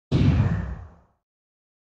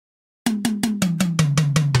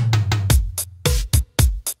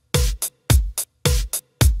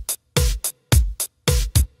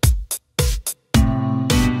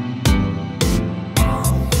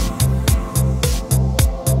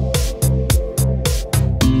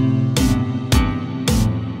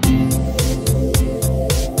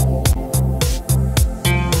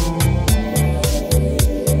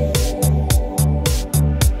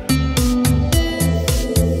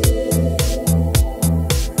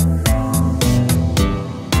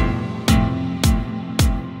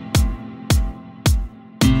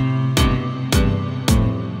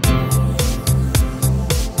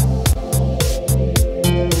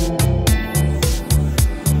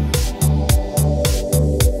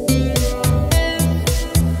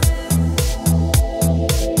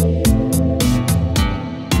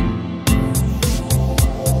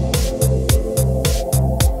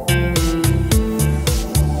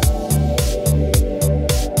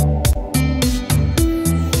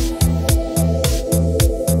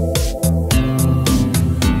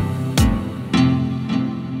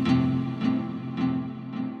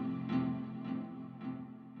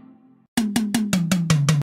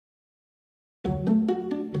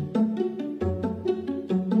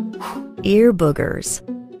ear boogers,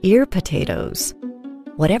 ear potatoes.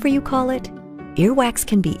 Whatever you call it, earwax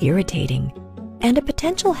can be irritating and a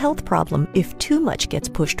potential health problem if too much gets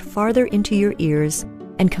pushed farther into your ears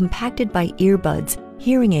and compacted by earbuds,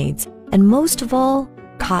 hearing aids, and most of all,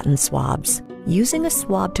 cotton swabs. Using a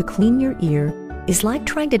swab to clean your ear is like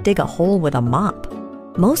trying to dig a hole with a mop.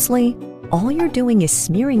 Mostly, all you're doing is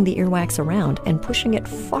smearing the earwax around and pushing it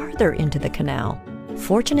farther into the canal.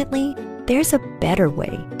 Fortunately, there's a better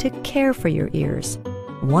way to care for your ears.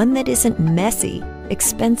 One that isn't messy,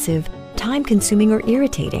 expensive, time-consuming, or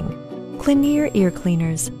irritating. Clinier ear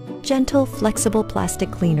cleaners, gentle, flexible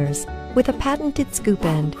plastic cleaners with a patented scoop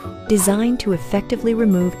end designed to effectively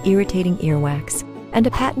remove irritating earwax and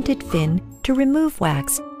a patented fin to remove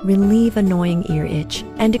wax, relieve annoying ear itch,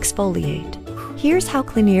 and exfoliate. Here's how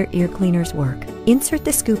Clinier ear cleaners work. Insert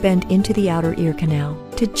the scoop end into the outer ear canal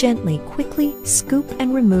to gently, quickly scoop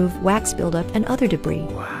and remove wax buildup and other debris.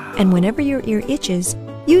 Wow. And whenever your ear itches,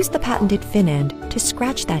 use the patented fin end to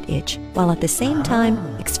scratch that itch while at the same time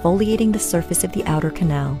exfoliating the surface of the outer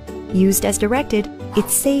canal. Used as directed,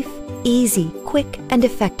 it's safe, easy, quick, and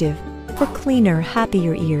effective for cleaner,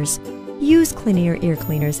 happier ears. Use Clinier ear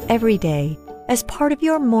cleaners every day as part of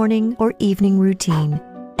your morning or evening routine,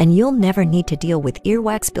 and you'll never need to deal with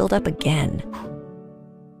earwax buildup again.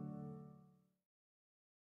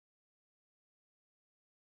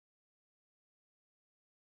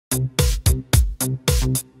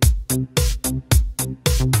 Thank you.